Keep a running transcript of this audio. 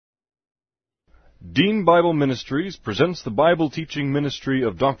Dean Bible Ministries presents the Bible teaching ministry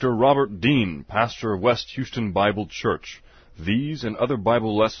of Dr. Robert Dean, pastor of West Houston Bible Church. These and other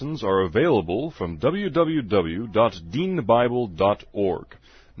Bible lessons are available from www.deanbible.org.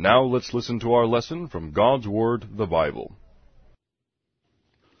 Now let's listen to our lesson from God's Word, the Bible.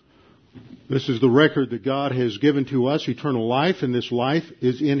 This is the record that God has given to us, eternal life, and this life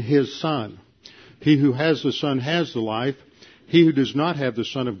is in His Son. He who has the Son has the life. He who does not have the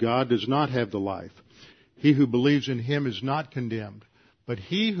Son of God does not have the life. He who believes in Him is not condemned, but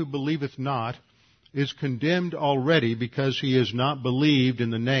he who believeth not is condemned already, because he has not believed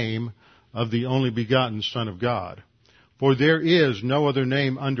in the name of the only begotten Son of God. For there is no other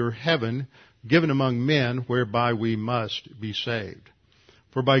name under heaven given among men whereby we must be saved.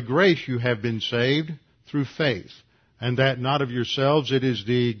 For by grace you have been saved through faith, and that not of yourselves, it is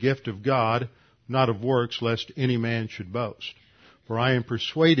the gift of God, not of works, lest any man should boast. For I am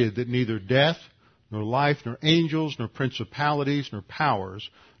persuaded that neither death, nor life, nor angels, nor principalities, nor powers,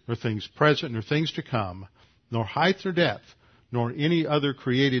 nor things present, nor things to come, nor height nor depth, nor any other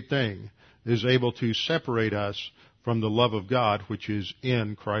created thing is able to separate us from the love of God which is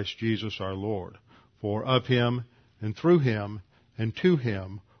in Christ Jesus our Lord. For of Him, and through Him, and to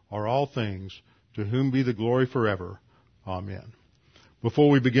Him are all things, to whom be the glory forever. Amen. Before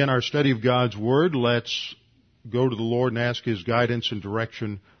we begin our study of God's Word, let's go to the Lord and ask His guidance and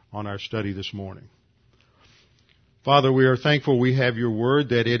direction on our study this morning. Father, we are thankful we have Your Word,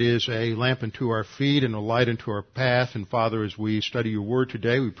 that it is a lamp unto our feet and a light unto our path. And Father, as we study Your Word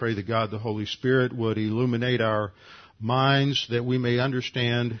today, we pray that God the Holy Spirit would illuminate our minds, that we may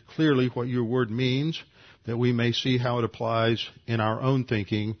understand clearly what Your Word means, that we may see how it applies in our own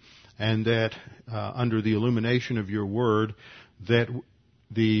thinking, and that under the illumination of Your Word, that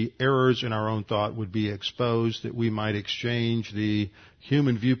the errors in our own thought would be exposed, that we might exchange the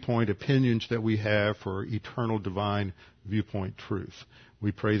human viewpoint opinions that we have for eternal divine viewpoint truth.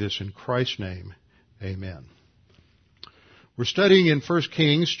 We pray this in Christ's name. Amen. We're studying in 1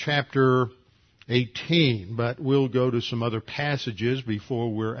 Kings chapter 18, but we'll go to some other passages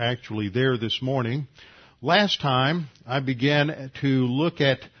before we're actually there this morning. Last time, I began to look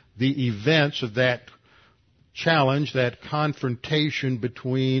at the events of that challenge, that confrontation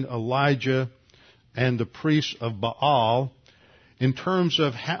between Elijah and the priests of Baal, in terms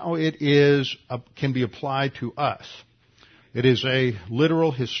of how it can be applied to us. It is a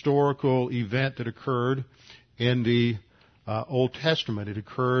literal historical event that occurred in the Old Testament. It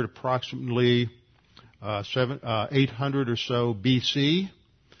occurred approximately 800 or so BC,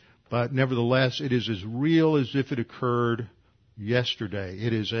 but nevertheless it is as real as if it occurred yesterday.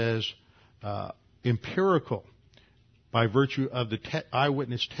 It is as empirical by virtue of the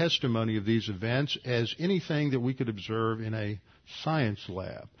eyewitness testimony of these events as anything that we could observe in a science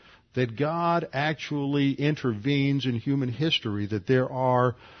lab. That God actually intervenes in human history, that there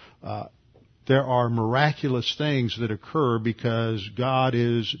are miraculous things that occur because God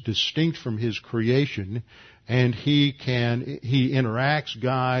is distinct from His creation, and He interacts,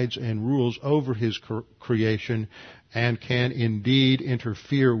 guides, and rules over His creation, and can indeed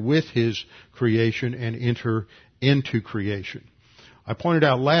interfere with His creation and enter into creation. I pointed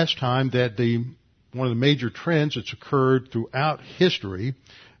out last time that one of the major trends that's occurred throughout history,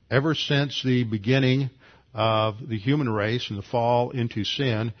 ever since the beginning of the human race and the fall into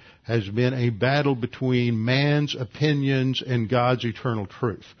sin, has been a battle between man's opinions and God's eternal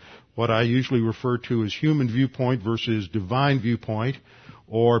truth. What I usually refer to as human viewpoint versus divine viewpoint,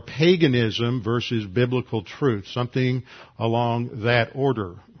 or paganism versus biblical truth, something along that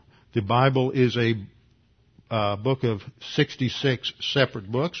order. The Bible is a book of 66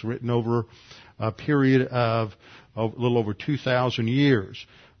 separate books written over a period of a little over 2,000 years.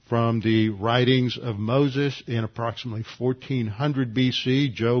 From the writings of Moses in approximately 1400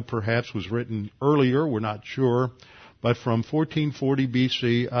 BC, Job perhaps was written earlier, we're not sure, but from 1440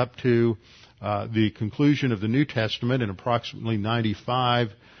 BC up to the conclusion of the New Testament in approximately 95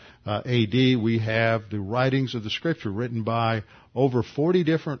 AD, we have the writings of the Scripture written by over 40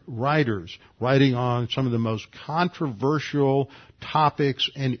 different writers, writing on some of the most controversial topics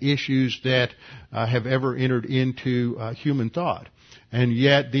and issues that have ever entered into human thought. And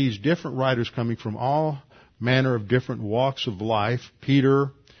yet these different writers, coming from all manner of different walks of life.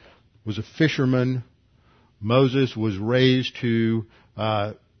 Peter was a fisherman. Moses was raised to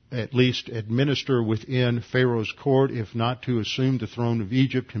at least administer within Pharaoh's court, if not to assume the throne of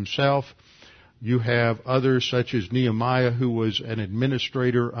Egypt himself. You have others such as Nehemiah, who was an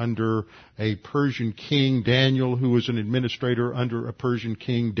administrator under a Persian king, Daniel, who was an administrator under a Persian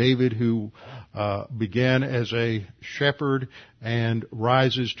king, David, who began as a shepherd and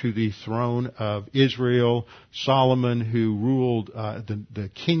rises to the throne of Israel, Solomon, who ruled the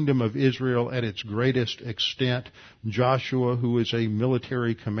kingdom of Israel at its greatest extent, Joshua, who was a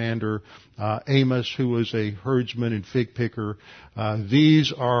military commander, Amos, who was a herdsman and fig picker.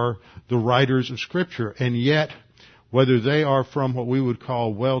 These are the writers of Scripture, and yet, whether they are from what we would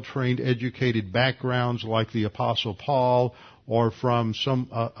call well-trained, educated backgrounds like the Apostle Paul, or from some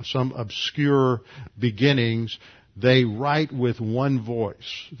obscure beginnings, they write with one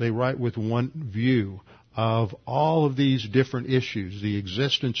voice. They write with one view of all of these different issues: the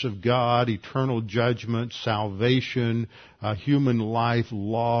existence of God, eternal judgment, salvation, human life,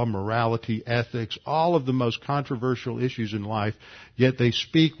 law, morality, ethics, all of the most controversial issues in life, yet they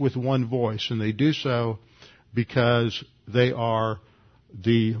speak with one voice, and they do so because they are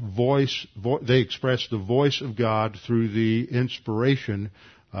the voice, they express the voice of God through the inspiration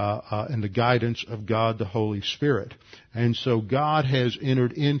and the guidance of God the Holy Spirit. And so God has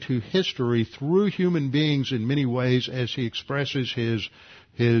entered into history through human beings in many ways as He expresses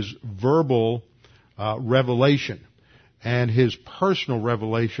His verbal revelation. And His personal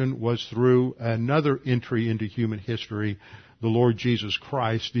revelation was through another entry into human history, the Lord Jesus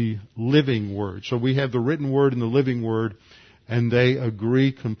Christ, the living Word. So we have the written Word and the living Word, and they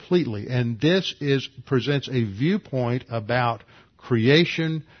agree completely. And this presents a viewpoint about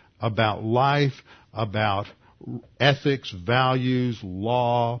creation, about life, about ethics, values,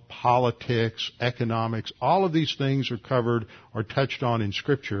 law, politics, economics. All of these things are covered or touched on in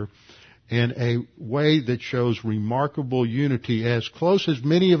Scripture in a way that shows remarkable unity, as close as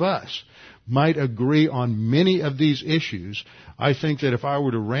many of us might agree on many of these issues. I think that if I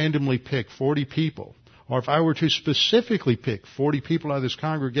were to randomly pick 40 people, or if I were to specifically pick 40 people out of this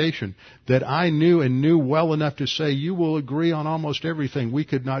congregation that I knew well enough to say, you will agree on almost everything, we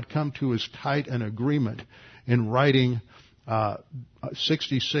could not come to as tight an agreement in writing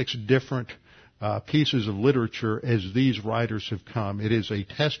 66 different pieces of literature as these writers have come. It is a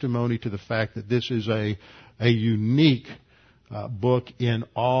testimony to the fact that this is a unique book in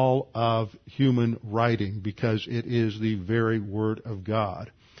all of human writing, because it is the very Word of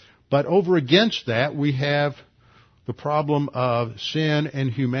God. But over against that, we have the problem of sin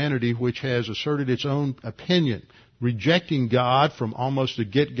and humanity, which has asserted its own opinion, rejecting God from almost the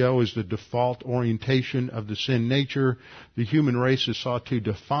get-go as the default orientation of the sin nature. The human race has sought to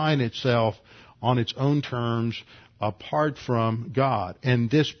define itself on its own terms apart from God. And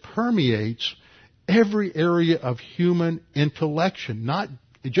this permeates every area of human intellection, not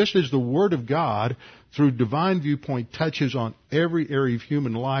just as the Word of God through divine viewpoint touches on every area of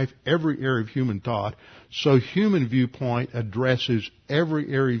human life, every area of human thought, so human viewpoint addresses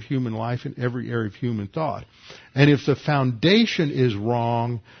every area of human life and every area of human thought. And if the foundation is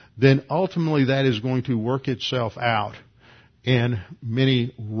wrong, then ultimately that is going to work itself out in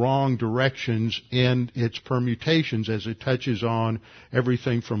many wrong directions in its permutations, as it touches on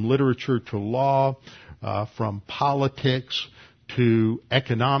everything from literature to law, from politics to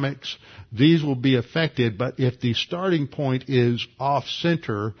economics. These will be affected, but if the starting point is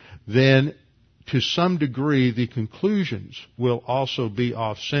off-center, then to some degree the conclusions will also be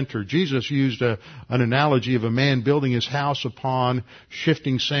off-center. Jesus used an analogy of a man building his house upon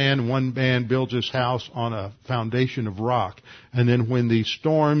shifting sand. One man builds his house on a foundation of rock. And then when the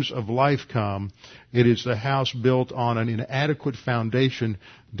storms of life come, it is the house built on an inadequate foundation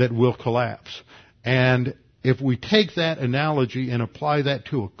that will collapse. And if we take that analogy and apply that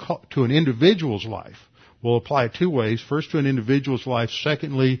to an individual's life, we'll apply it two ways. First, to an individual's life.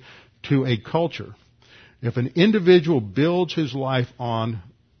 Secondly, to a culture. If an individual builds his life on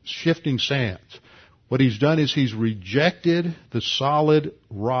shifting sands, what he's done is he's rejected the solid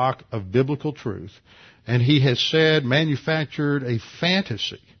rock of biblical truth, and he has manufactured a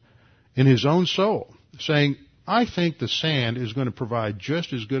fantasy in his own soul, saying, I think the sand is going to provide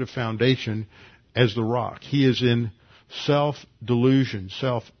just as good a foundation as the rock. He is in self-delusion,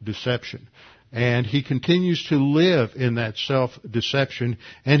 self-deception. And he continues to live in that self-deception,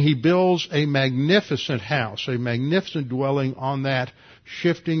 and he builds a magnificent house, a magnificent dwelling on that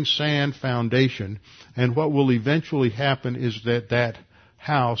shifting sand foundation. And what will eventually happen is that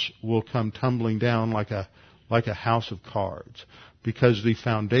house will come tumbling down like a house of cards, because the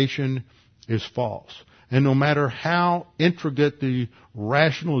foundation is false. And no matter how intricate the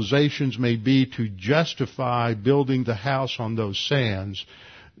rationalizations may be to justify building the house on those sands,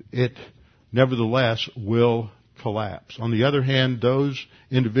 it nevertheless will collapse. On the other hand, those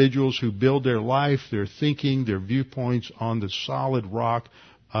individuals who build their life, their thinking, their viewpoints on the solid rock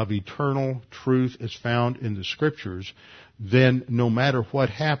of eternal truth as found in the Scriptures, then no matter what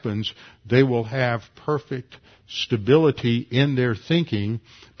happens, they will have perfect stability in their thinking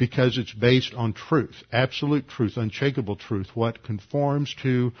because it's based on truth, absolute truth, unshakable truth, what conforms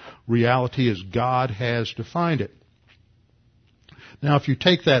to reality as God has defined it. Now, if you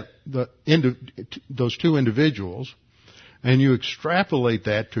take those two individuals and you extrapolate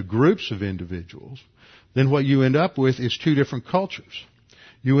that to groups of individuals, then what you end up with is two different cultures.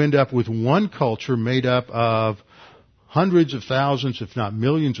 You end up with one culture made up of hundreds of thousands, if not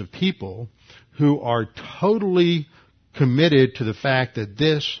millions of people who are totally committed to the fact that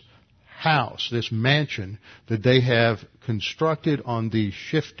this house, this mansion that they have constructed on the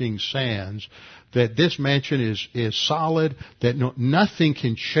shifting sands, that this mansion is solid, that nothing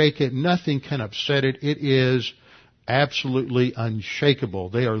can shake it, nothing can upset it. It is absolutely unshakable.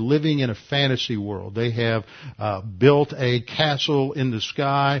 They are living in a fantasy world. They have built a castle in the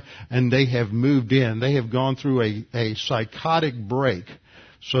sky, and they have moved in. They have gone through a psychotic break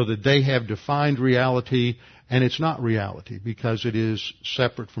so that they have defined reality, and it's not reality because it is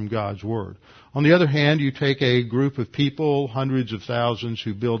separate from God's Word. On the other hand, you take a group of people, hundreds of thousands,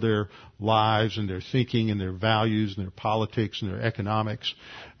 who build their lives and their thinking and their values and their politics and their economics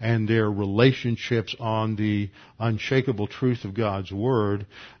and their relationships on the unshakable truth of God's Word,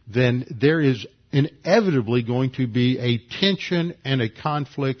 then there is inevitably going to be a tension and a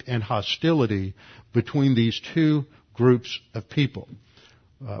conflict and hostility between these two groups of people.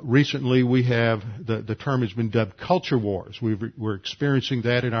 Recently, we have the term has been dubbed culture wars. We're experiencing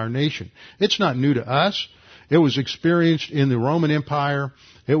that in our nation. It's not new to us. It was experienced in the Roman Empire.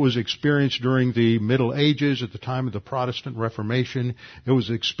 It was experienced during the Middle Ages at the time of the Protestant Reformation. It was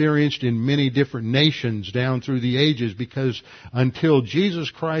experienced in many different nations down through the ages because until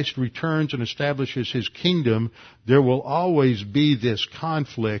Jesus Christ returns and establishes His kingdom, there will always be this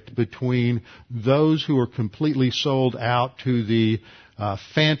conflict between those who are completely sold out to the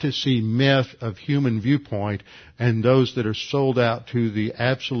fantasy myth of human viewpoint and those that are sold out to the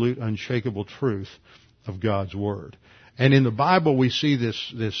absolute unshakable truth of God's Word. And in the Bible we see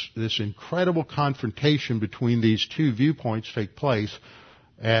this incredible confrontation between these two viewpoints take place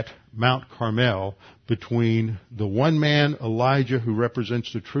at Mount Carmel between the one man, Elijah, who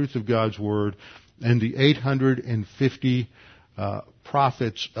represents the truth of God's Word, and the 850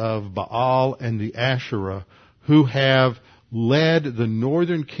 prophets of Baal and the Asherah who have led the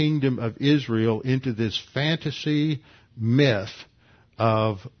northern kingdom of Israel into this fantasy myth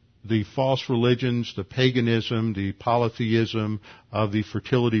of the false religions, the paganism, the polytheism of the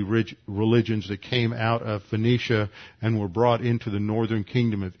fertility religions that came out of Phoenicia and were brought into the northern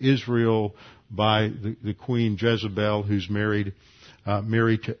kingdom of Israel by the queen Jezebel, who's married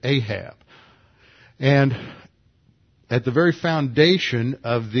to Ahab. And at the very foundation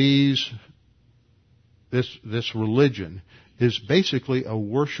of this religion is basically a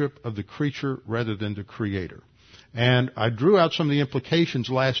worship of the creature rather than the Creator. And I drew out some of the implications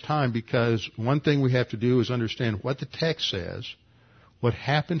last time because one thing we have to do is understand what the text says, what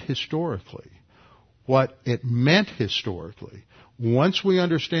happened historically, what it meant historically. Once we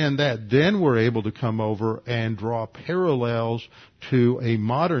understand that, then we're able to come over and draw parallels to a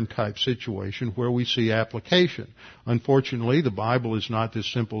modern type situation where we see application. Unfortunately, the Bible is not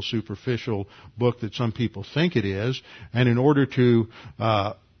this simple, superficial book that some people think it is. And in order to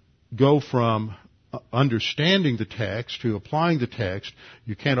go from understanding the text to applying the text,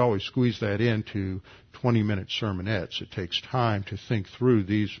 you can't always squeeze that into 20-minute sermonettes. It takes time to think through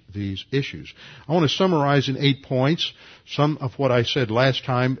these issues. I want to summarize in 8 points some of what I said last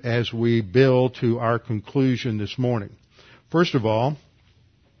time as we build to our conclusion this morning. First of all,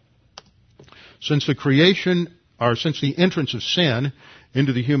 since the entrance of sin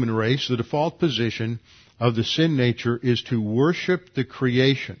into the human race, the default position of the sin nature is to worship the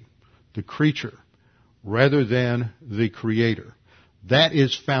creation, the creature, rather than the Creator. That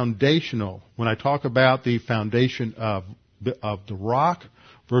is foundational. When I talk about the foundation of the rock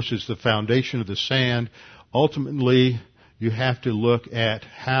versus the foundation of the sand, ultimately you have to look at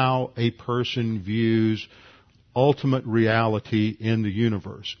how a person views ultimate reality in the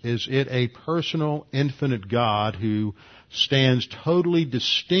universe. Is it a personal, infinite God who stands totally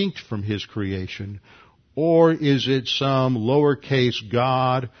distinct from His creation, or is it some lowercase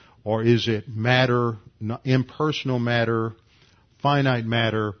God, or is it matter, impersonal matter, finite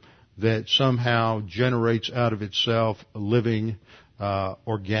matter that somehow generates out of itself a living,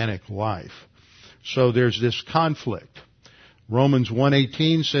 organic life? So there's this conflict. Romans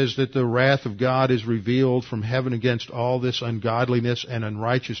 1:18 says that the wrath of God is revealed from heaven against all this ungodliness and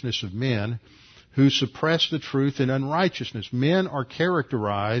unrighteousness of men who suppress the truth in unrighteousness. Men are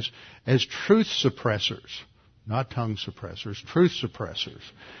characterized as truth suppressors, not tongue suppressors, truth suppressors.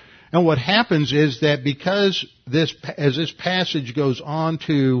 And what happens is that because as this passage goes on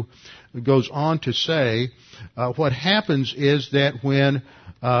to say, what happens is that when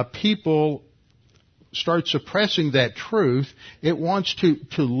people start suppressing that truth, it wants to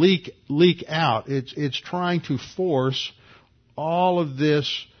leak out. It's trying to force all of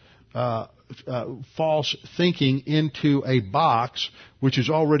this false thinking into a box which is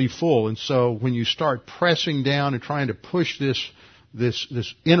already full. And so when you start pressing down and trying to push this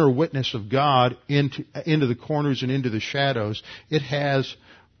inner witness of God into the corners and into the shadows, it has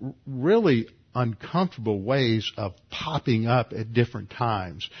really uncomfortable ways of popping up at different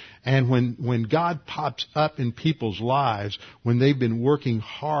times. And when God pops up in people's lives, when they've been working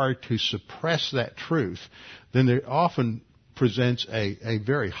hard to suppress that truth, then there often presents a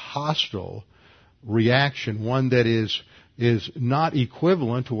very hostile reaction, one that is not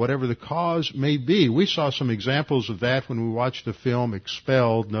equivalent to whatever the cause may be. We saw some examples of that when we watched the film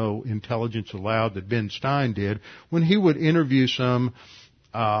Expelled, No Intelligence Allowed, that Ben Stein did, when he would interview some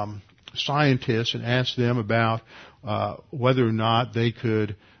scientists and ask them about whether or not they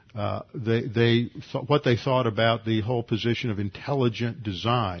could what they thought about the whole position of intelligent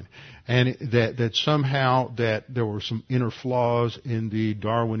design, and that somehow that there were some inner flaws in the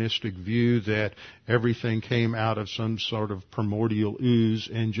Darwinistic view, that everything came out of some sort of primordial ooze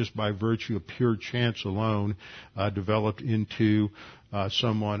and just by virtue of pure chance alone developed into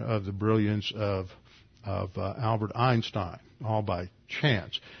someone of the brilliance of Albert Einstein, all by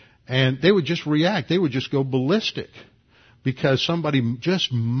chance. And they would just react. They would just go ballistic because somebody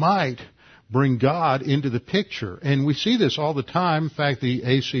just might bring God into the picture. And we see this all the time. In fact, the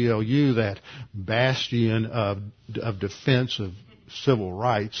ACLU, that bastion of defense of civil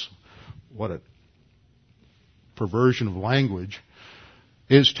rights, what a perversion of language,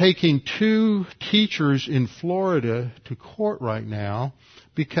 is taking 2 teachers in Florida to court right now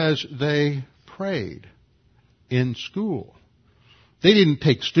because they prayed in school. They didn't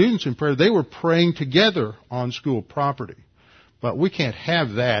take students in prayer. They were praying together on school property. But we can't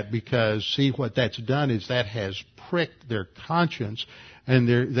have that because, see, what that's done is that has pricked their conscience,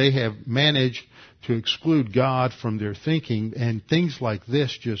 and they have managed to exclude God from their thinking, and things like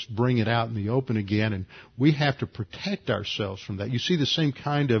this just bring it out in the open again, and we have to protect ourselves from that. You see the same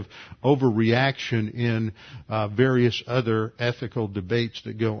kind of overreaction in various other ethical debates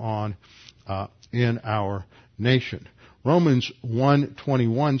that go on in our nation. Romans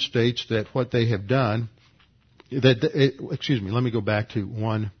 1:21 states that what they have done, let me go back to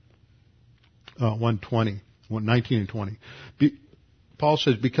 19 and 20. Paul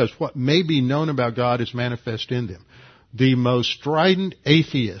says, because what may be known about God is manifest in them. The most strident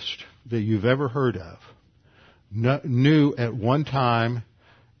atheist that you've ever heard of knew at one time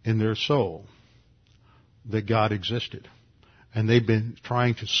in their soul that God existed. And they've been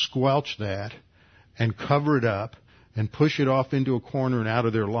trying to squelch that and cover it up and push it off into a corner and out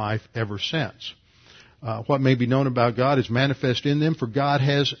of their life ever since. What may be known about God is manifest in them, for God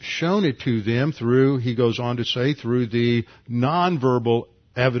has shown it to them through, he goes on to say, through the nonverbal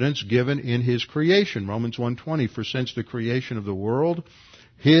evidence given in his creation. Romans 1:20, for since the creation of the world,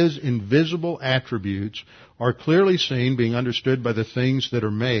 his invisible attributes are clearly seen, being understood by the things that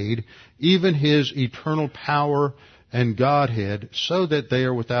are made, even his eternal power and Godhead, so that they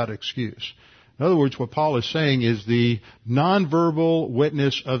are without excuse. In other words, what Paul is saying is the nonverbal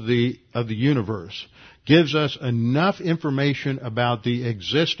witness of the universe gives us enough information about the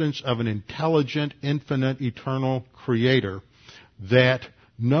existence of an intelligent, infinite, eternal creator that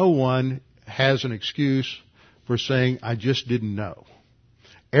no one has an excuse for saying, I just didn't know.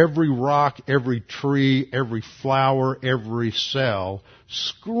 Every rock, every tree, every flower, every cell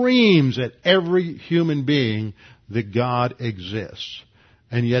screams at every human being that God exists.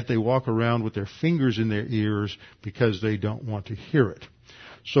 And yet they walk around with their fingers in their ears because they don't want to hear it.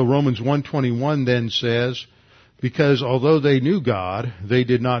 So Romans 1:21 then says, because although they knew God, they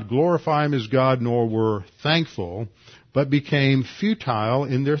did not glorify him as God nor were thankful, but became futile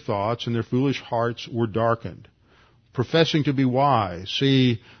in their thoughts, and their foolish hearts were darkened. Professing to be wise.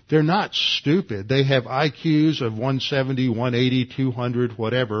 See, they're not stupid. They have IQs of 170, 180, 200,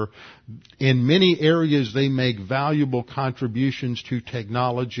 whatever. In many areas, they make valuable contributions to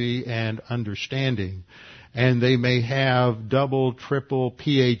technology and understanding. And they may have double, triple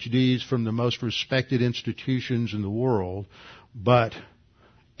PhDs from the most respected institutions in the world. But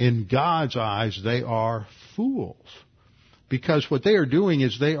in God's eyes, they are fools. because what they are doing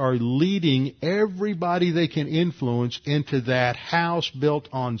is they are leading everybody they can influence into that house built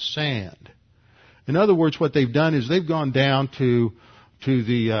on sand. In other words, what they've done is they've gone down to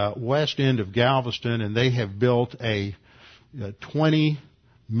the west end of Galveston, and they have built a $20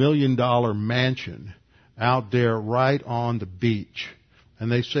 million mansion out there right on the beach.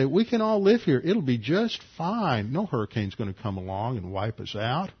 And they say, we can all live here. It'll be just fine. No hurricane's going to come along and wipe us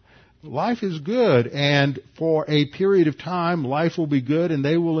out. Life is good, and for a period of time, life will be good, and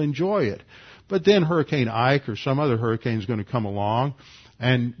they will enjoy it. But then Hurricane Ike or some other hurricane is going to come along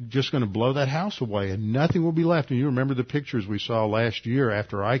and just going to blow that house away, and nothing will be left. And you remember the pictures we saw last year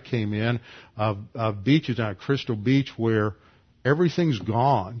after Ike came in of beaches down at Crystal Beach where everything's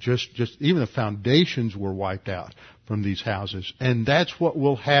gone. Just even the foundations were wiped out from these houses. And that's what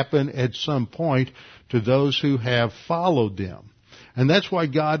will happen at some point to those who have followed them. And that's why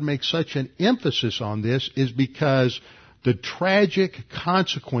God makes such an emphasis on this, is because the tragic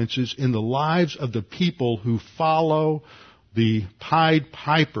consequences in the lives of the people who follow the Pied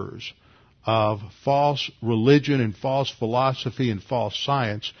Pipers of false religion and false philosophy and false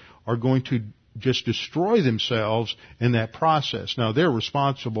science are going to just destroy themselves in that process. Now, they're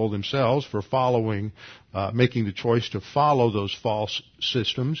responsible themselves for making the choice to follow those false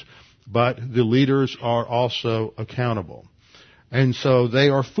systems, but the leaders are also accountable. And so they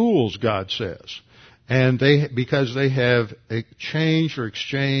are fools, God says. And because they have changed or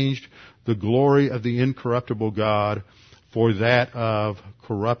exchanged the glory of the incorruptible God for that of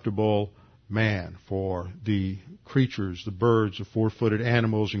corruptible man, for the creatures, the birds, the four-footed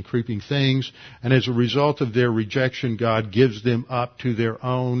animals, and creeping things. And as a result of their rejection, God gives them up to their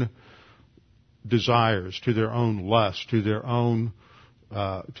own desires, to their own lusts, to their own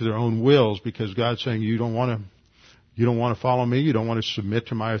wills, because God's saying, you don't want to follow me, you don't want to submit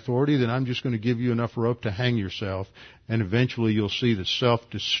to my authority, then I'm just going to give you enough rope to hang yourself, and eventually you'll see the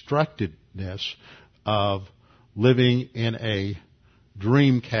self-destructiveness of living in a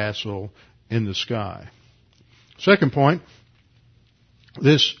dream castle in the sky. Second point,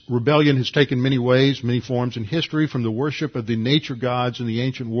 this rebellion has taken many ways, many forms in history, from the worship of the nature gods in the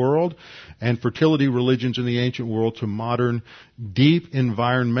ancient world and fertility religions in the ancient world to modern deep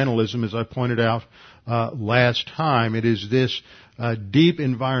environmentalism, as I pointed out last time. It is this deep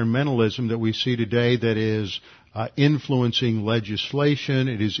environmentalism that we see today that is influencing legislation,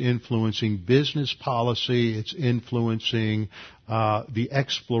 it is influencing business policy, it's influencing the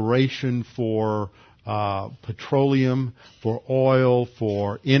exploration for petroleum, for oil,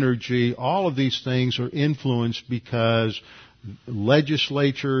 for energy. All of these things are influenced because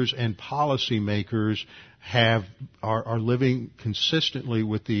legislatures and policymakers are living consistently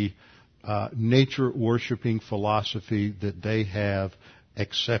with the nature-worshiping philosophy that they have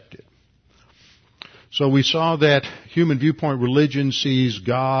accepted. So we saw that human viewpoint religion sees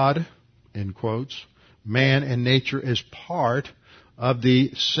God, in quotes, man and nature as part of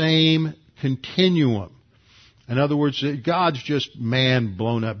the same continuum. In other words, God's just man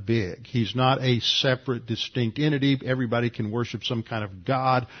blown up big. He's not a separate, distinct entity. Everybody can worship some kind of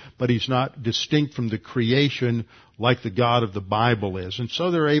God, but he's not distinct from the creation like the God of the Bible is. And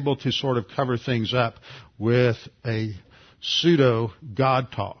so they're able to sort of cover things up with a pseudo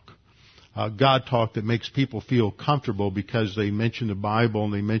God talk. God talk that makes people feel comfortable because they mention the Bible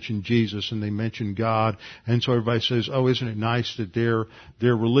and they mention Jesus and they mention God, and so everybody says, "Oh, isn't it nice that they're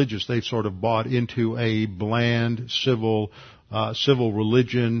religious?" They've sort of bought into a bland civil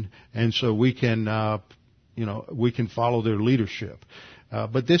religion, and so we can follow their leadership.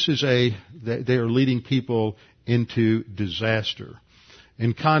 But this is they are leading people into disaster.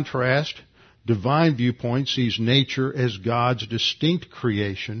 In contrast, divine viewpoint sees nature as God's distinct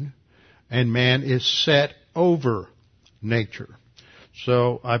creation, and man is set over nature.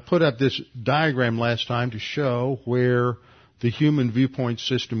 So I put up this diagram last time to show where the human viewpoint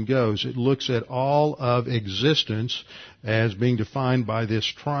system goes. It looks at all of existence as being defined by this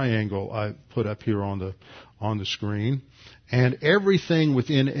triangle I put up here on the screen. And everything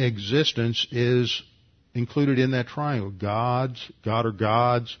within existence is included in that triangle. God or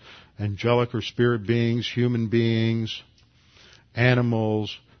gods, angelic or spirit beings, human beings,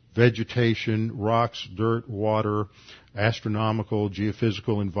 animals, vegetation, rocks, dirt, water, astronomical,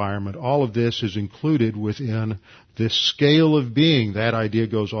 geophysical environment. All of this is included within this scale of being. That idea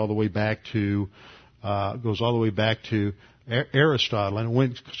goes all the way back to Aristotle, and it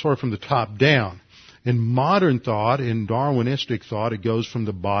went sort of from the top down. In modern thought, in Darwinistic thought, it goes from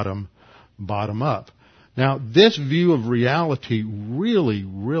the bottom up. Now, this view of reality really,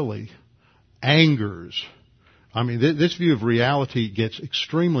 really angers. I mean, this view of reality gets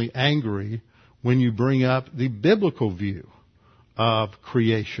extremely angry when you bring up the biblical view of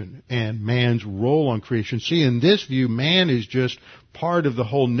creation and man's role on creation. See, in this view, man is just part of the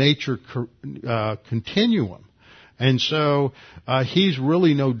whole nature continuum. And so he's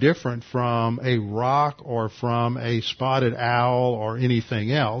really no different from a rock or from a spotted owl or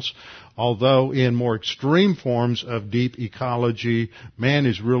anything else. Although in more extreme forms of deep ecology, man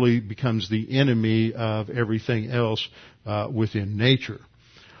is really becomes the enemy of everything else within nature.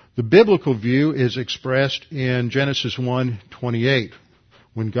 The biblical view is expressed in Genesis 1:28.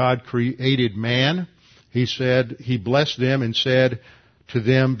 When God created man, He blessed them and said to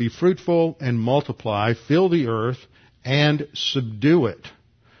them, "Be fruitful and multiply, fill the earth and subdue it."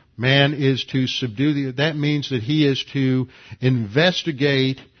 Man is to subdue that means that he is to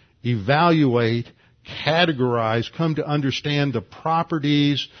investigate, evaluate, categorize, come to understand the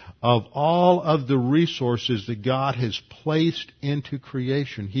properties of all of the resources that God has placed into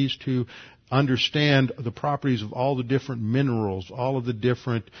creation. He's to understand the properties of all the different minerals, all of the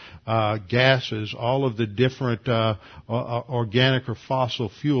different gases, all of the different organic or fossil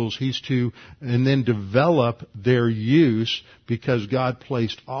fuels. He's to, and then develop their use because God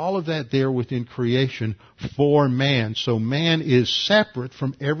placed all of that there within creation for man. So man is separate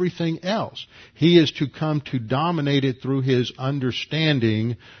from everything else. He is to come to dominate it through his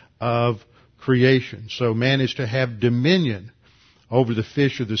understanding of creation. So man is to have dominion over the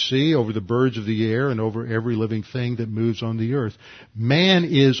fish of the sea, over the birds of the air, and over every living thing that moves on the earth. Man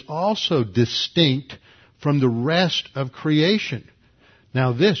is also distinct from the rest of creation.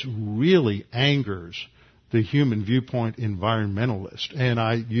 Now this really angers the human viewpoint environmentalist. And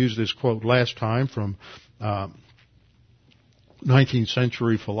I used this quote last time from 19th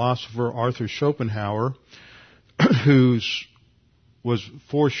century philosopher Arthur Schopenhauer, who was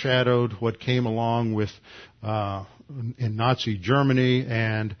foreshadowed what came along with in Nazi Germany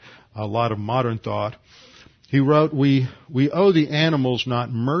and a lot of modern thought. He wrote, we owe the animals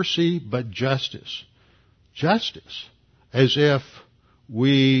not mercy but justice. Justice. As if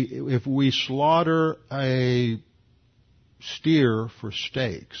we slaughter a steer for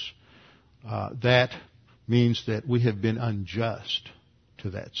steaks, that means that we have been unjust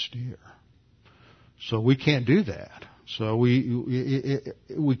to that steer. So we can't do that. So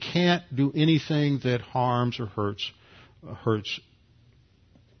we can't do anything that harms or hurts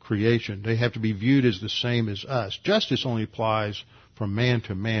creation. They have to be viewed as the same as us. Justice only applies from man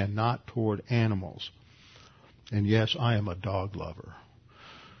to man, not toward animals. And yes, I am a dog lover.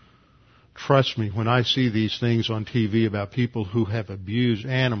 Trust me, when I see these things on TV about people who have abused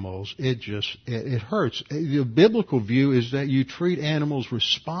animals, it hurts. The biblical view is that you treat animals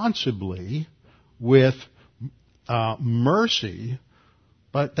responsibly with mercy,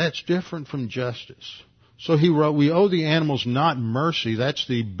 but that's different from justice. So he wrote, we owe the animals not mercy, that's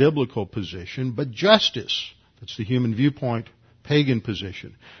the biblical position, but justice. That's the human viewpoint, pagan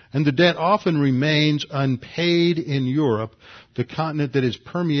position. And the debt often remains unpaid in Europe, the continent that is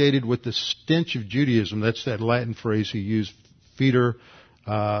permeated with the stench of Judaism. That's that Latin phrase he used, Foeder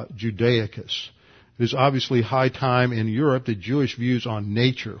Judaicus. It is obviously high time in Europe that Jewish views on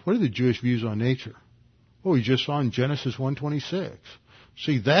nature. What are the Jewish views on nature? Oh, we just saw in Genesis 1:26.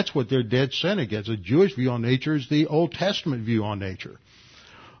 See, that's what they're dead set against. The Jewish view on nature is the Old Testament view on nature.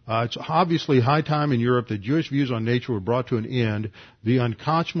 It's obviously high time in Europe that Jewish views on nature were brought to an end. The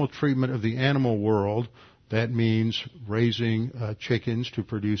unconscionable treatment of the animal world, that means raising chickens to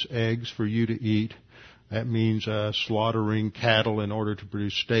produce eggs for you to eat. That means slaughtering cattle in order to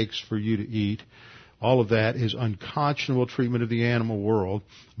produce steaks for you to eat. All of that is unconscionable treatment of the animal world,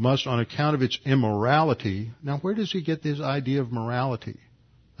 must on account of its immorality. Now, where does he get this idea of morality?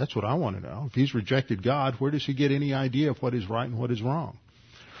 That's what I want to know. If he's rejected God, where does he get any idea of what is right and what is wrong?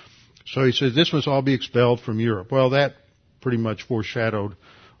 So he says this must all be expelled from Europe. Well, that pretty much foreshadowed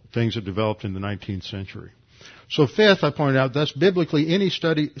things that developed in the 19th century. So fifth, I pointed out, thus biblically any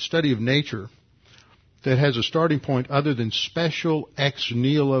study of nature that has a starting point other than special ex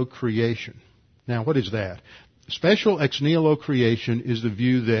nihilo creation. Now, what is that? Special ex nihilo creation is the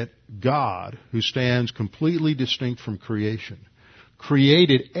view that God, who stands completely distinct from creation,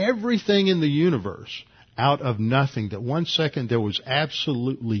 created everything in the universe out of nothing. That 1 second there was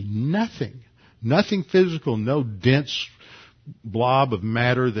absolutely nothing. Nothing physical, no dense blob of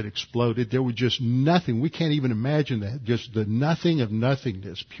matter that exploded. There was just nothing. We can't even imagine that. Just the nothing of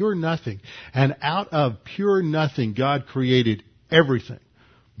nothingness. Pure nothing. And out of pure nothing, God created everything.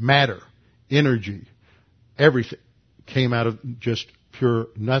 Matter. Energy, everything came out of just pure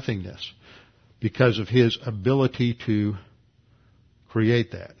nothingness because of his ability to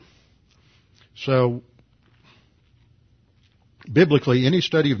create that. So, biblically, any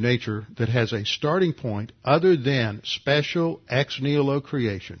study of nature that has a starting point other than special ex nihilo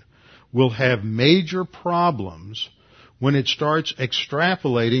creation will have major problems when it starts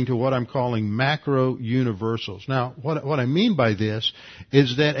extrapolating to what I'm calling macro universals. Now, what I mean by this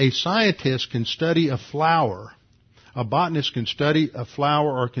is that a scientist can study a flower, a botanist can study a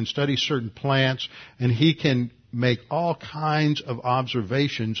flower or can study certain plants, and he can make all kinds of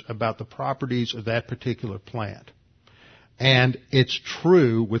observations about the properties of that particular plant. And it's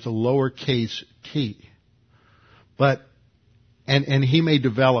true with a lowercase t. But And he may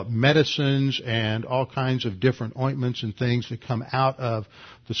develop medicines and all kinds of different ointments and things that come out of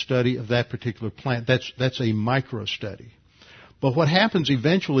the study of that particular plant. That's a micro study. But what happens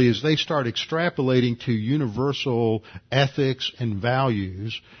eventually is they start extrapolating to universal ethics and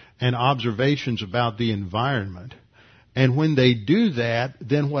values and observations about the environment. And when they do that,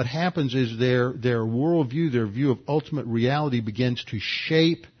 then what happens is their worldview, their view of ultimate reality begins to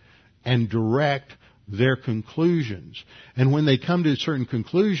shape and direct their conclusions. And when they come to certain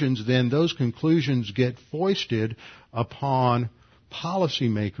conclusions, then those conclusions get foisted upon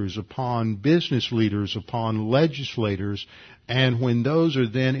policymakers, upon business leaders, upon legislators, and when those are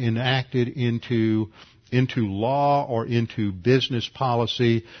then enacted into law or into business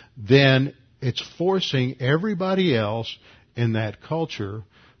policy, then it's forcing everybody else in that culture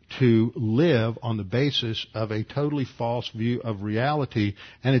to live on the basis of a totally false view of reality,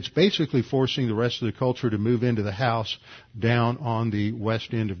 and it's basically forcing the rest of the culture to move into the house down on the west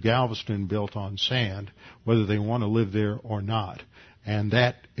end of Galveston built on sand, whether they want to live there or not. And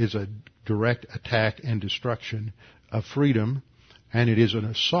that is a direct attack and destruction of freedom, and it is an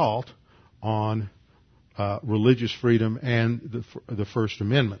assault on religious freedom and the First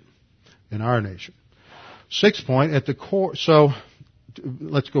Amendment in our nation. Sixth point, at the core, so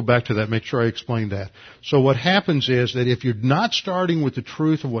let's go back to that, make sure I explain that. So what happens is that if you're not starting with the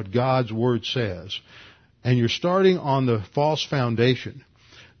truth of what God's Word says, and you're starting on the false foundation,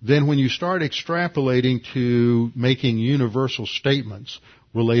 then when you start extrapolating to making universal statements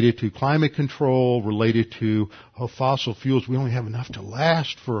related to climate control, related to fossil fuels, we only have enough to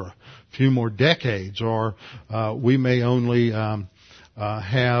last for a few more decades, or we may only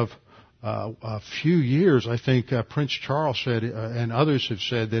have a few years. I think Prince Charles said, and others have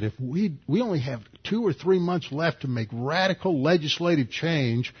said, that if we only have 2 or 3 months left to make radical legislative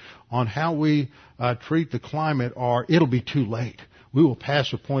change on how we treat the climate, or it'll be too late. We will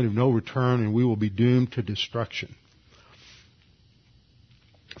pass a point of no return and we will be doomed to destruction.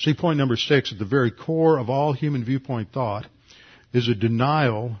 See, point number 6, at the very core of all human viewpoint thought is a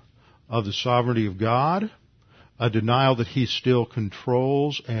denial of the sovereignty of God, a denial that He still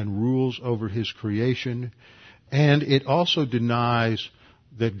controls and rules over His creation, and it also denies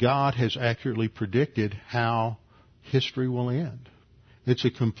that God has accurately predicted how history will end. It's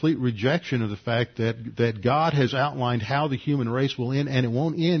a complete rejection of the fact that God has outlined how the human race will end, and it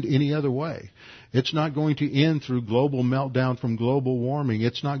won't end any other way. It's not going to end through global meltdown from global warming.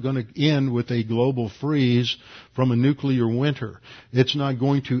 It's not going to end with a global freeze from a nuclear winter. It's not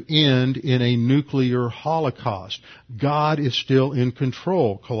going to end in a nuclear holocaust. God is still in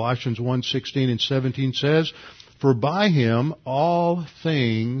control. Colossians 1:16 and 17 says, "For by Him all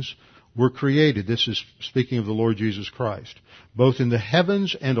things were created." This is speaking of the Lord Jesus Christ. "Both in the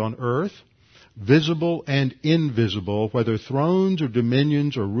heavens and on earth, visible and invisible, whether thrones or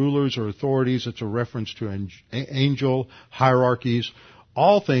dominions or rulers or authorities." It's a reference to angel hierarchies.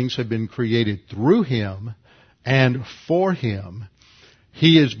 "All things have been created through Him and for Him.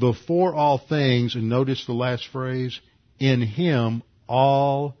 He is before all things," and notice the last phrase, "in Him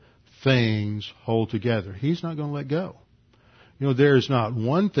all things hold together." He's not going to let go. You know, there is not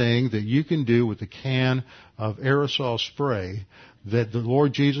one thing that you can do with a can of aerosol spray that the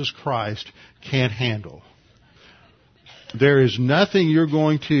Lord Jesus Christ can't handle. There is nothing you're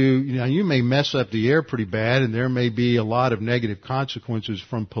going to, you may mess up the air pretty bad, and there may be a lot of negative consequences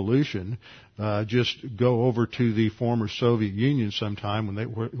from pollution. Just go over to the former Soviet Union sometime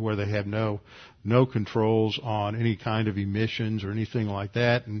where they have no controls on any kind of emissions or anything like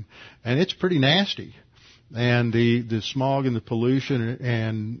that, and it's pretty nasty. And the smog and the pollution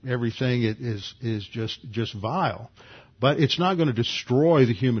and everything is just vile. But it's not going to destroy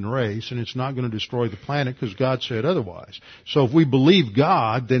the human race, and it's not going to destroy the planet, because God said otherwise. So if we believe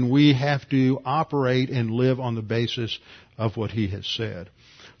God, then we have to operate and live on the basis of what He has said.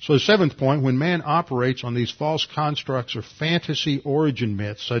 So the seventh point, when man operates on these false constructs or fantasy origin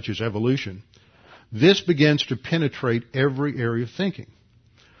myths, such as evolution, this begins to penetrate every area of thinking.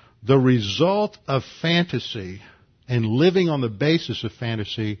 The result of fantasy and living on the basis of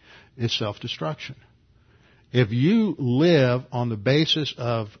fantasy is self-destruction. If you live on the basis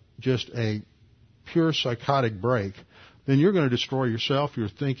of just a pure psychotic break, then you're going to destroy yourself, your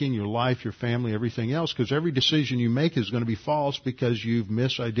thinking, your life, your family, everything else, because every decision you make is going to be false because you've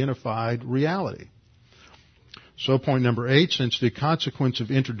misidentified reality. So point number 8, since the consequence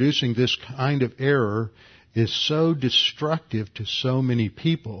of introducing this kind of error is so destructive to so many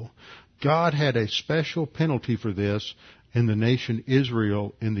people, God had a special penalty for this in the nation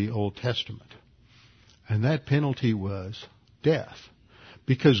Israel in the Old Testament. And that penalty was death.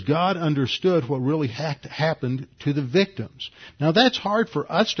 Because God understood what really happened to the victims. Now that's hard for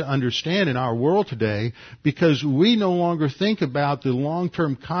us to understand in our world today because we no longer think about the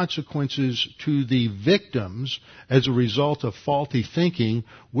long-term consequences to the victims as a result of faulty thinking.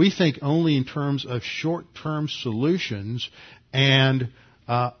 We think only in terms of short-term solutions and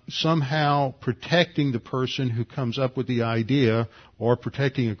somehow protecting the person who comes up with the idea or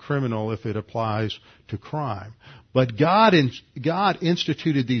protecting a criminal if it applies to crime. But God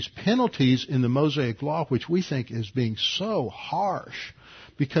instituted these penalties in the Mosaic Law, which we think is being so harsh,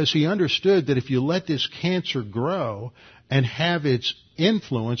 because He understood that if you let this cancer grow and have its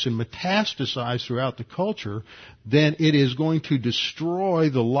influence and metastasize throughout the culture, then it is going to destroy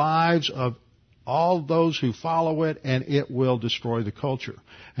the lives of all those who follow it, and it will destroy the culture.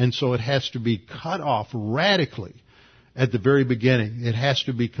 And so it has to be cut off radically at the very beginning. It has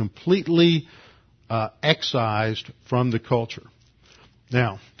to be completely excised from the culture.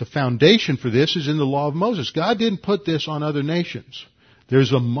 Now, the foundation for this is in the law of Moses. God didn't put this on other nations.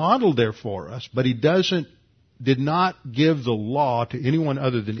 There's a model there for us, but He did not give the law to anyone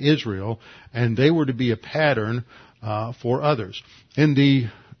other than Israel, and they were to be a pattern for others. In the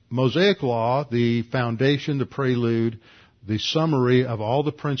Mosaic Law, the foundation, the prelude, the summary of all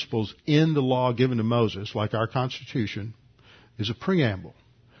the principles in the law given to Moses, like our Constitution, is a preamble,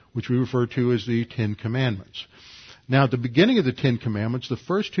 which we refer to as the Ten Commandments. Now, at the beginning of the Ten Commandments, the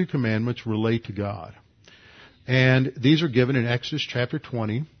first 2 commandments relate to God. And these are given in Exodus chapter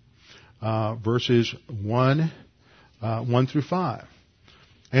 20, verses 1 through 5.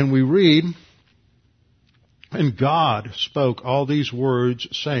 And we read, "And God spoke all these words,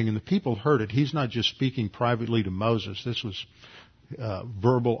 saying," and the people heard it. He's not just speaking privately to Moses. This was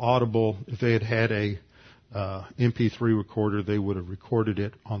verbal, audible. If they had had a MP3 recorder, they would have recorded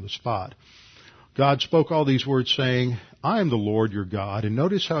it on the spot. God spoke all these words saying, "I am the Lord your God." And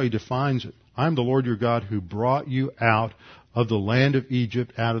notice how He defines it. "I am the Lord your God who brought you out of the land of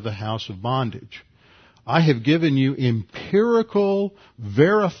Egypt, out of the house of bondage. I have given you empirical,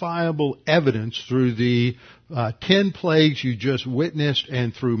 verifiable evidence through the 10 plagues you just witnessed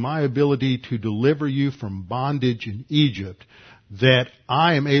and through my ability to deliver you from bondage in Egypt that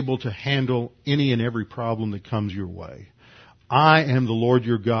I am able to handle any and every problem that comes your way. I am the Lord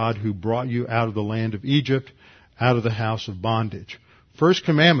your God who brought you out of the land of Egypt, out of the house of bondage." First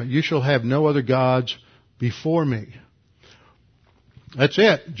commandment, "You shall have no other gods before me." That's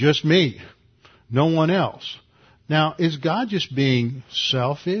it, just me. No one else. Now, is God just being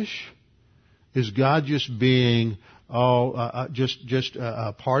selfish? Is God just being, just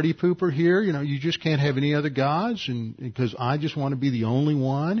a party pooper here? You know, you just can't have any other gods and because I just want to be the only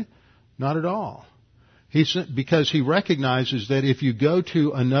one? Not at all. Because He recognizes that if you go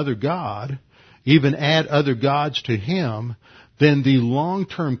to another god, even add other gods to Him, then the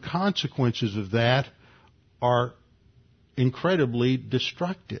long-term consequences of that are incredibly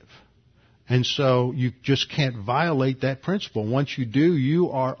destructive. And so you just can't violate that principle. Once you do,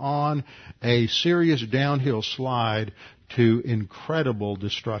 you are on a serious downhill slide to incredible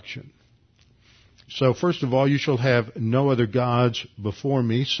destruction. So first of all, you shall have no other gods before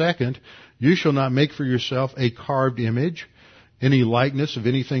me. Second, you shall not make for yourself a carved image, any likeness of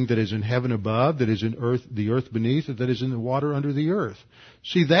anything that is in heaven above, that is in the earth beneath, or that is in the water under the earth.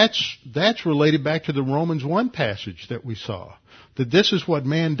 See, that's related back to the Romans 1 passage that we saw. That this is what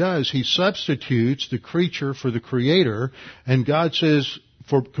man does. He substitutes the creature for the Creator, and God says,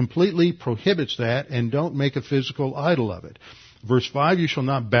 completely prohibits that, and don't make a physical idol of it. Verse 5, "You shall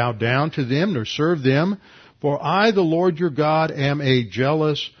not bow down to them, nor serve them, for I, the Lord your God, am a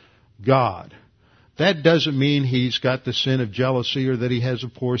jealous God." That doesn't mean He's got the sin of jealousy or that He has a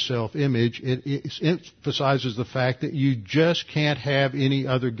poor self-image. It emphasizes the fact that you just can't have any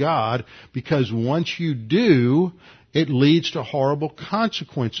other God, because once you do, it leads to horrible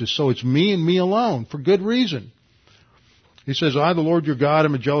consequences. So it's me and me alone, for good reason. He says, "I, the Lord your God,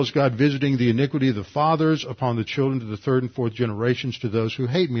 am a jealous God, visiting the iniquity of the fathers upon the children to the 3rd and 4th generations to those who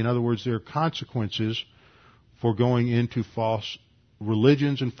hate me." In other words, there are consequences for going into false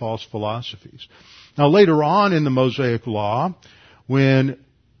religions and false philosophies. Now later on in the Mosaic Law, when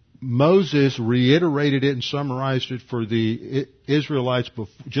Moses reiterated it and summarized it for the Israelites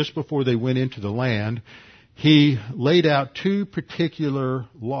just before they went into the land. He laid out two particular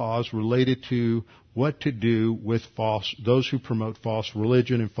laws related to what to do with those who promote false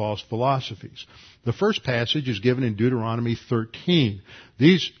religion and false philosophies. The first passage is given in Deuteronomy 13.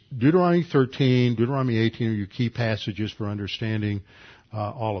 Deuteronomy 13, Deuteronomy 18 are your key passages for understanding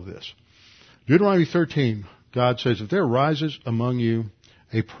all of this. Deuteronomy 13, God says, if there arises among you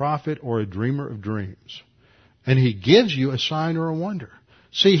a prophet or a dreamer of dreams, and he gives you a sign or a wonder.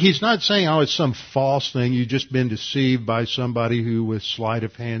 See, he's not saying, it's some false thing. You've just been deceived by somebody who, with sleight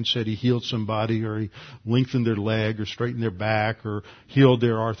of hand, said he healed somebody, or he lengthened their leg, or straightened their back, or healed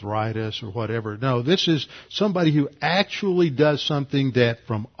their arthritis, or whatever. No, this is somebody who actually does something that,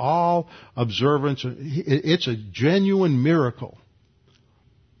 from all observance, it's a genuine miracle.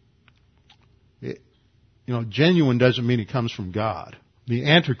 Genuine doesn't mean it comes from God. The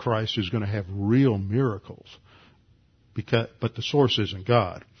Antichrist is going to have real miracles, but the source isn't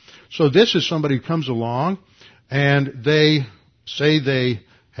God. So this is somebody who comes along, and they say they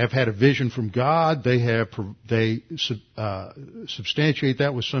have had a vision from God. They substantiate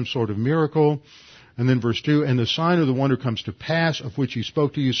that with some sort of miracle. And then verse 2, and the sign of the wonder comes to pass, of which he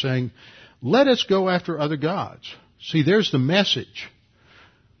spoke to you, saying, let us go after other gods. See, there's the message.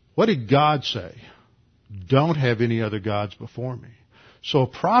 What did God say? Don't have any other gods before me. So a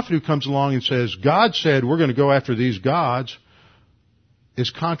prophet who comes along and says, God said we're going to go after these gods, is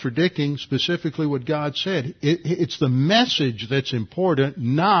contradicting specifically what God said. It's the message that's important,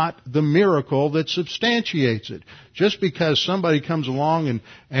 not the miracle that substantiates it. Just because somebody comes along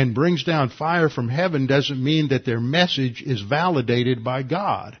and brings down fire from heaven doesn't mean that their message is validated by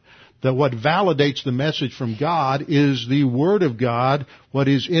God. That what validates the message from God is the Word of God, what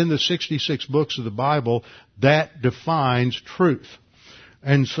is in the 66 books of the Bible, that defines truth.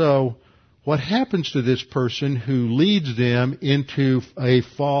 And so, what happens to this person who leads them into a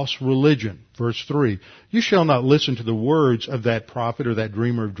false religion? Verse 3, you shall not listen to the words of that prophet or that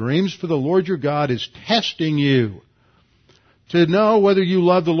dreamer of dreams, for the Lord your God is testing you to know whether you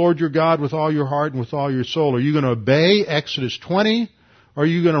love the Lord your God with all your heart and with all your soul. Are you going to obey Exodus 20? Or are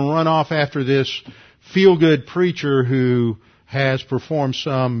you going to run off after this feel-good preacher who has performed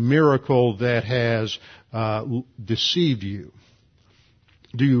some miracle that has deceived you?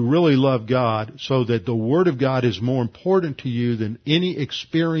 Do you really love God so that the Word of God is more important to you than any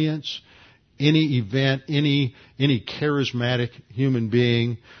experience, any event, any charismatic human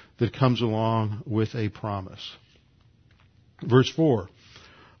being that comes along with a promise? Verse 4,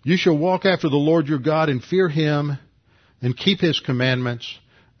 you shall walk after the Lord your God and fear Him and keep His commandments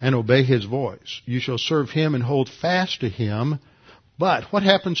and obey His voice. You shall serve Him and hold fast to Him. But what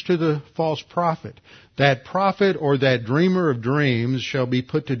happens to the false prophet? That prophet or that dreamer of dreams shall be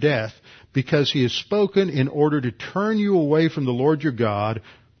put to death because he has spoken in order to turn you away from the Lord your God.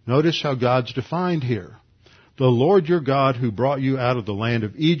 Notice how God's defined here. The Lord your God who brought you out of the land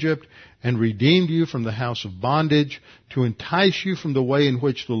of Egypt and redeemed you from the house of bondage to entice you from the way in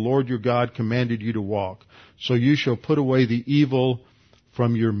which the Lord your God commanded you to walk. So you shall put away the evil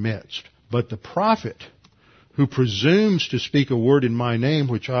from your midst. But the prophet who presumes to speak a word in my name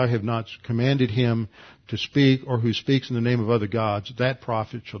which I have not commanded him to speak, or who speaks in the name of other gods, that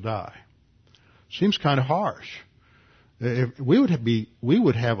prophet shall die. Seems kind of harsh. We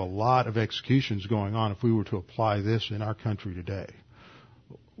would have a lot of executions going on if we were to apply this in our country today.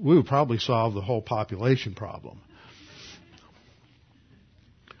 We would probably solve the whole population problem.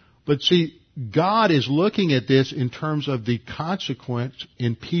 But see, God is looking at this in terms of the consequence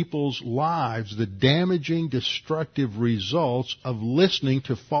in people's lives, the damaging, destructive results of listening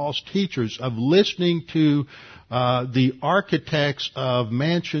to false teachers, of listening to the architects of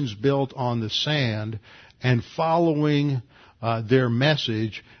mansions built on the sand and following their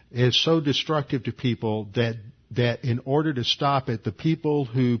message is so destructive to people that in order to stop it, the people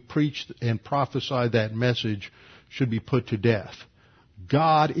who preached and prophesied that message should be put to death.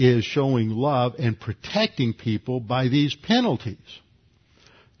 God is showing love and protecting people by these penalties.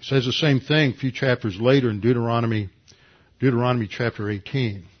 It says the same thing a few chapters later in Deuteronomy chapter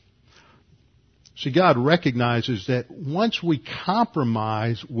 18. See, God recognizes that once we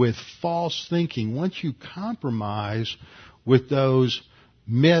compromise with false thinking, once you compromise with those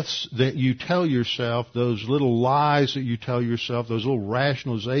myths that you tell yourself, those little lies that you tell yourself, those little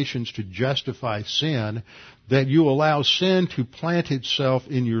rationalizations to justify sin, that you allow sin to plant itself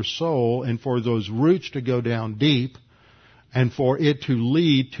in your soul and for those roots to go down deep and for it to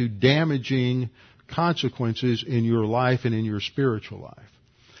lead to damaging consequences in your life and in your spiritual life.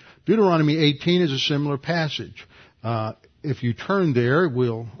 Deuteronomy 18 is a similar passage. if you turn there,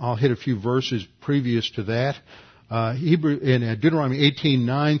 I'll hit a few verses previous to that. In Deuteronomy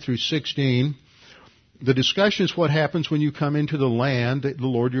 18:9 through 16, the discussion is what happens when you come into the land that the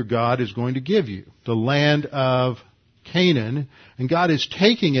Lord your God is going to give you, the land of Canaan, and God is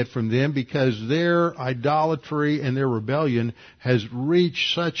taking it from them because their idolatry and their rebellion has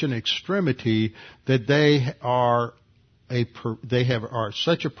reached such an extremity that they are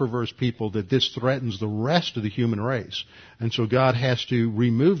such a perverse people that this threatens the rest of the human race. And so God has to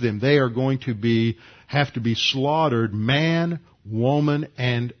remove them. They are going to have to be slaughtered, man, woman,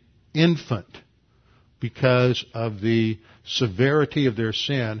 and infant. Because of the severity of their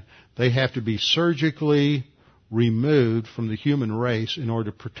sin, they have to be surgically removed from the human race in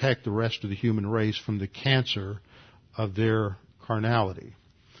order to protect the rest of the human race from the cancer of their carnality.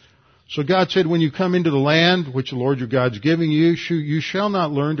 So God said, when you come into the land which the Lord your God is giving you, you shall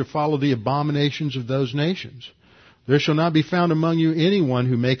not learn to follow the abominations of those nations. There shall not be found among you anyone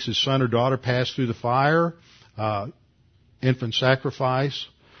who makes his son or daughter pass through the fire, infant sacrifice,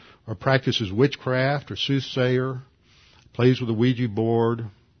 or practices witchcraft or soothsayer, plays with a Ouija board,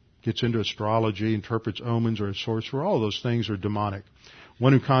 gets into astrology, interprets omens, or a sorcerer. All those things are demonic.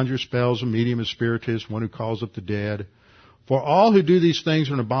 One who conjures spells, a medium, a spiritist, one who calls up the dead. For all who do these things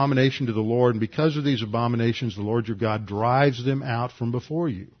are an abomination to the Lord, and because of these abominations the Lord your God drives them out from before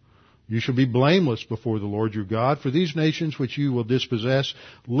you. You shall be blameless before the Lord your God, for these nations which you will dispossess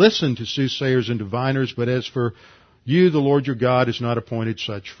listen to soothsayers and diviners, but as for you, the Lord your God has not appointed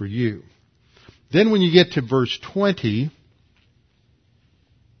such for you. Then when you get to verse 20,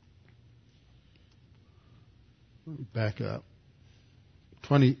 back up.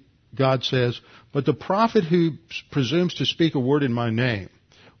 20, God says, but the prophet who presumes to speak a word in my name,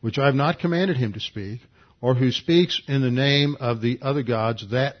 which I have not commanded him to speak, or who speaks in the name of the other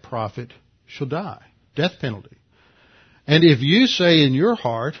gods, that prophet shall die. Death penalty. And if you say in your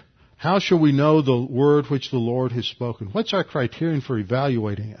heart, how shall we know the word which the Lord has spoken? What's our criterion for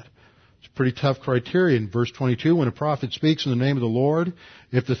evaluating it? It's a pretty tough criterion. Verse 22, when a prophet speaks in the name of the Lord,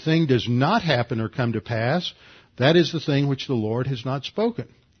 if the thing does not happen or come to pass, that is the thing which the Lord has not spoken.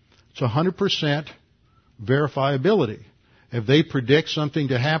 It's 100% verifiability. If they predict something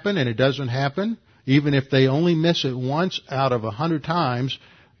to happen and it doesn't happen, even if they only miss it once out of 100 times,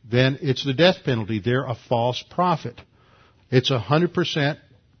 then it's the death penalty. They're a false prophet. It's 100%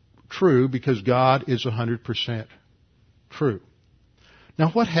 true because God is 100% true. Now,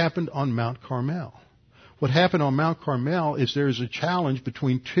 what happened on Mount Carmel? What happened on Mount Carmel is there's a challenge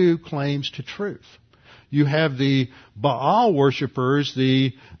between two claims to truth. You have the Baal worshippers,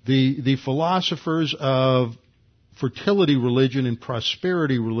 the philosophers of fertility religion and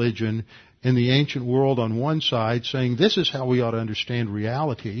prosperity religion in the ancient world on one side, saying this is how we ought to understand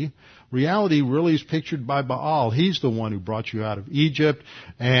reality. Reality really is pictured by Baal. He's the one who brought you out of Egypt.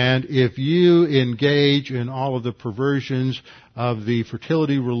 And if you engage in all of the perversions of the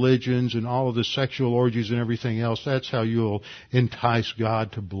fertility religions and all of the sexual orgies and everything else, that's how you'll entice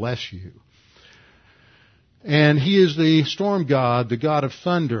God to bless you. And he is the storm god, the god of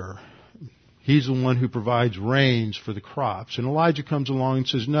thunder. He's the one who provides rains for the crops. And Elijah comes along and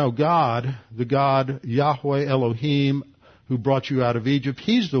says, no, God, the God, Yahweh Elohim, who brought you out of Egypt,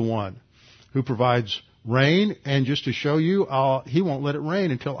 he's the one who provides rain. And just to show you, he won't let it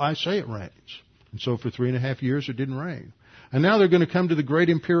rain until I say it rains. And so for 3.5 years it didn't rain. And now they're going to come to the great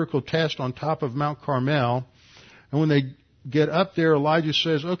empirical test on top of Mount Carmel. And when they get up there, Elijah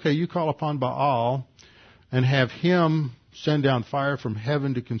says, okay, you call upon Baal and have him send down fire from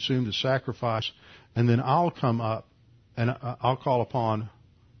heaven to consume the sacrifice, and then I'll come up and I'll call upon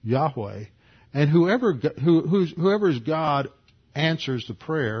Yahweh. And whoever's God answers the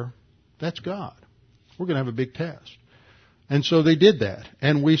prayer, that's God. We're going to have a big test. And so they did that.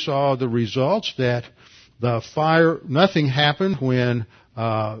 And we saw the results that the fire, nothing happened when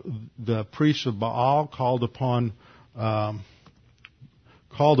the priests of Baal called upon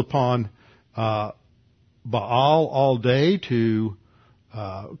Baal all day to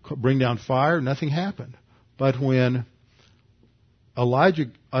bring down fire. Nothing happened. But when Elijah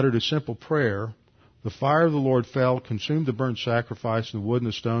uttered a simple prayer, the fire of the Lord fell, consumed the burnt sacrifice, the wood and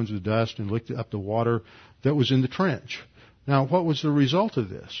the stones and the dust, and licked up the water that was in the trench. Now, what was the result of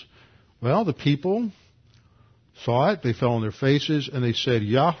this? Well, the people saw it, they fell on their faces, and they said,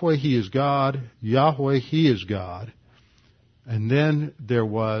 Yahweh, He is God. Yahweh, He is God. And then there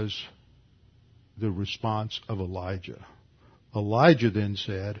was the response of Elijah. Elijah then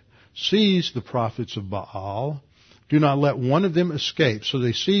said, seize the prophets of Baal. Do not let one of them escape. So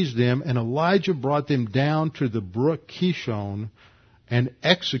they seized them, and Elijah brought them down to the brook Kishon and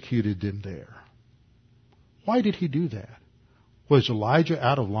executed them there. Why did he do that? Was Elijah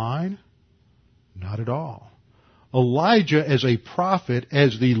out of line? Not at all. Elijah, as a prophet,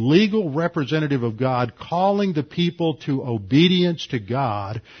 as the legal representative of God, calling the people to obedience to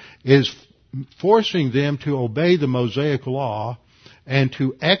God, is forcing them to obey the Mosaic law and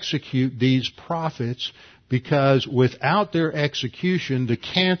to execute these prophets, because without their execution, the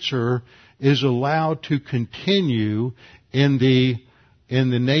cancer is allowed to continue in the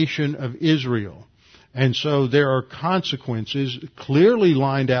nation of Israel. And so there are consequences clearly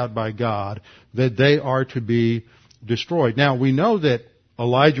lined out by God that they are to be destroyed. Now, we know that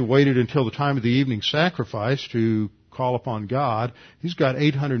Elijah waited until the time of the evening sacrifice to call upon God. He's got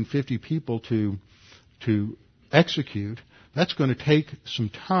 850 people to execute. That's going to take some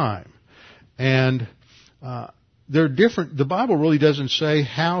time. And they're different. The Bible really doesn't say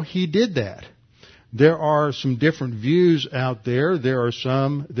how he did that. There are some different views out there. There's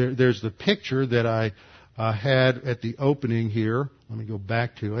the picture that I had at the opening here. Let me go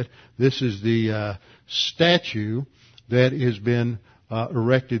back to it. This is the statue that has been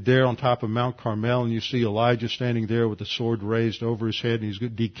erected there on top of Mount Carmel, and you see Elijah standing there with the sword raised over his head, and he's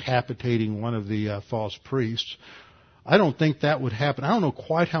decapitating one of the false priests. I don't think that would happen. I don't know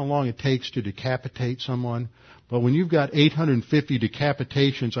quite how long it takes to decapitate someone, but when you've got 850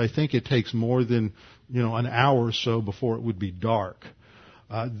 decapitations, I think it takes more than an hour or so before it would be dark.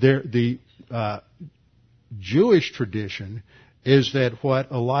 The Jewish tradition is that what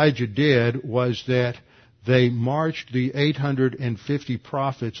Elijah did was that they marched the 850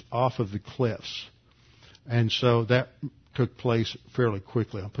 prophets off of the cliffs. And so that took place fairly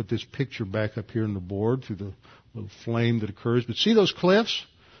quickly. I'll put this picture back up here on the board through the little flame that occurs. But see those cliffs?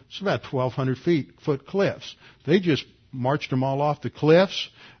 It's about 1,200 foot cliffs. They just marched them all off the cliffs,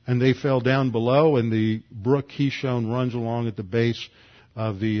 and they fell down below, and the brook Kishon runs along at the base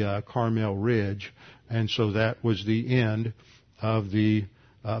of the Carmel Ridge. And so that was the end of the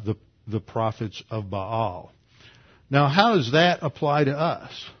prophets of Baal. Now, how does that apply to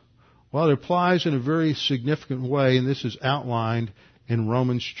us? Well, it applies in a very significant way, and this is outlined in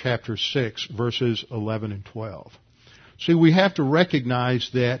Romans chapter 6, verses 11 and 12. See, we have to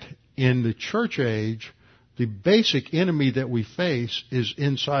recognize that in the church age, the basic enemy that we face is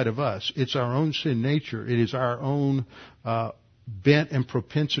inside of us. It's our own sin nature. It is our own bent and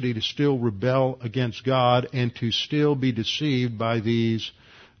propensity to still rebel against God and to still be deceived by these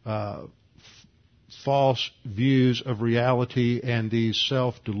false views of reality and these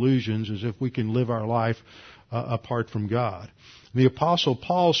self-delusions as if we can live our life apart from God. The Apostle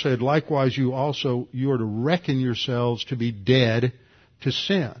Paul said, likewise you are to reckon yourselves to be dead to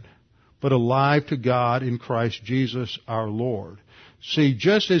sin, but alive to God in Christ Jesus our Lord. See,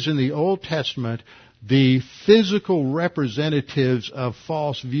 just as in the Old Testament, the physical representatives of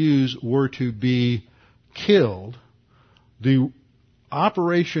false views were to be killed, the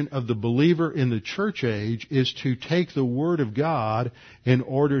operation of the believer in the church age is to take the Word of God in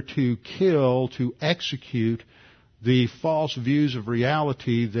order to kill, to execute the false views of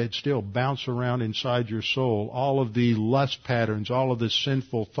reality that still bounce around inside your soul. All of the lust patterns, all of the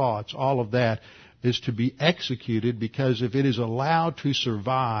sinful thoughts, all of that is to be executed, because if it is allowed to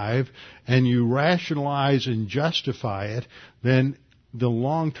survive and you rationalize and justify it, then the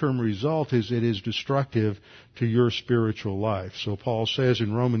long-term result is it is destructive to your spiritual life. So Paul says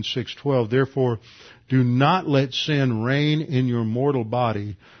in Romans 6:12, therefore, do not let sin reign in your mortal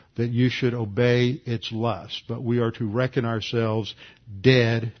body, that you should obey its lust. But we are to reckon ourselves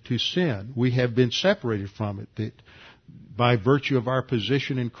dead to sin. We have been separated from it that by virtue of our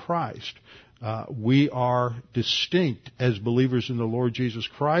position in Christ. We are distinct as believers in the Lord Jesus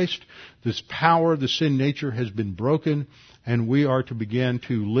Christ. This power of the sin nature has been broken, and we are to begin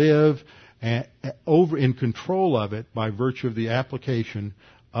to live over in control of it by virtue of the application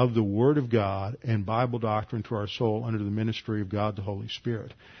of the Word of God and Bible doctrine to our soul under the ministry of God the Holy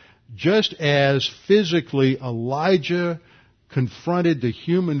Spirit. Just as physically Elijah confronted the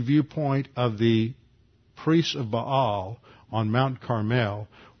human viewpoint of the priests of Baal on Mount Carmel,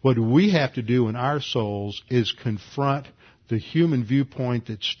 what we have to do in our souls is confront the human viewpoint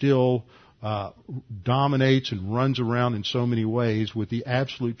that still dominates and runs around in so many ways with the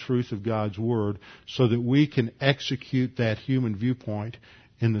absolute truth of God's Word, so that we can execute that human viewpoint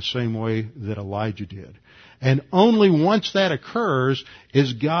in the same way that Elijah did. And only once that occurs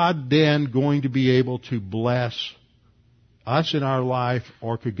is God then going to be able to bless us in our life,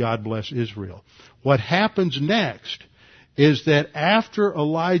 or could God bless Israel? What happens next is that after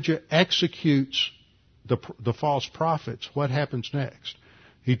Elijah executes the false prophets, what happens next?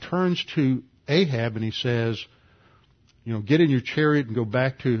 He turns to Ahab and he says, get in your chariot and go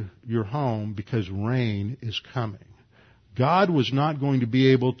back to your home, because rain is coming. God was not going to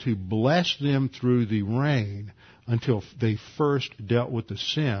be able to bless them through the rain until they first dealt with the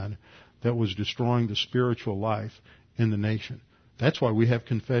sin that was destroying the spiritual life in the nation. That's why we have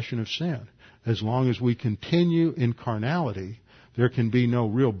confession of sin. As long as we continue in carnality, there can be no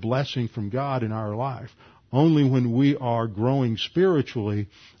real blessing from God in our life. Only when we are growing spiritually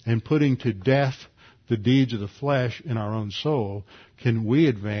and putting to death the deeds of the flesh in our own soul can we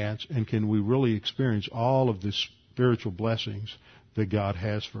advance and can we really experience all of the spiritual blessings that God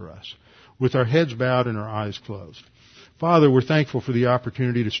has for us. With our heads bowed and our eyes closed. Father, we're thankful for the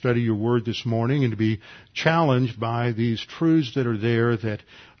opportunity to study your word this morning and to be challenged by these truths that are there, that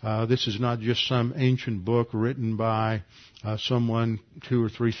this is not just some ancient book written by someone 2,000 or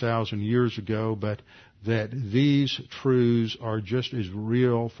 3,000 years ago, but that these truths are just as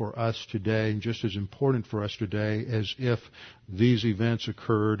real for us today and just as important for us today as if these events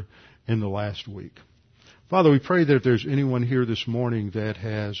occurred in the last week. Father, we pray that if there's anyone here this morning that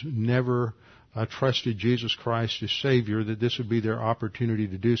has never trusted Jesus Christ as Savior, that this would be their opportunity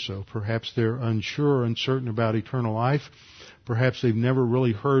to do so. Perhaps they're unsure, uncertain about eternal life. Perhaps they've never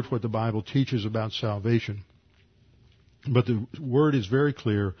really heard what the Bible teaches about salvation. But the Word is very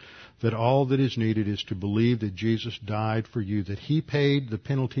clear that all that is needed is to believe that Jesus died for you, that He paid the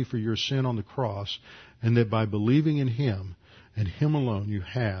penalty for your sin on the cross, and that by believing in Him and Him alone you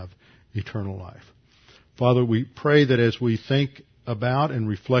have eternal life. Father, we pray that as we think about and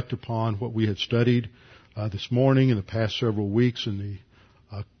reflect upon what we had studied this morning and the past several weeks in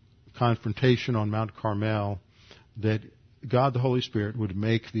the confrontation on Mount Carmel, that God the Holy Spirit would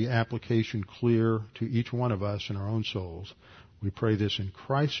make the application clear to each one of us in our own souls. We pray this in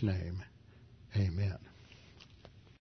Christ's name. Amen.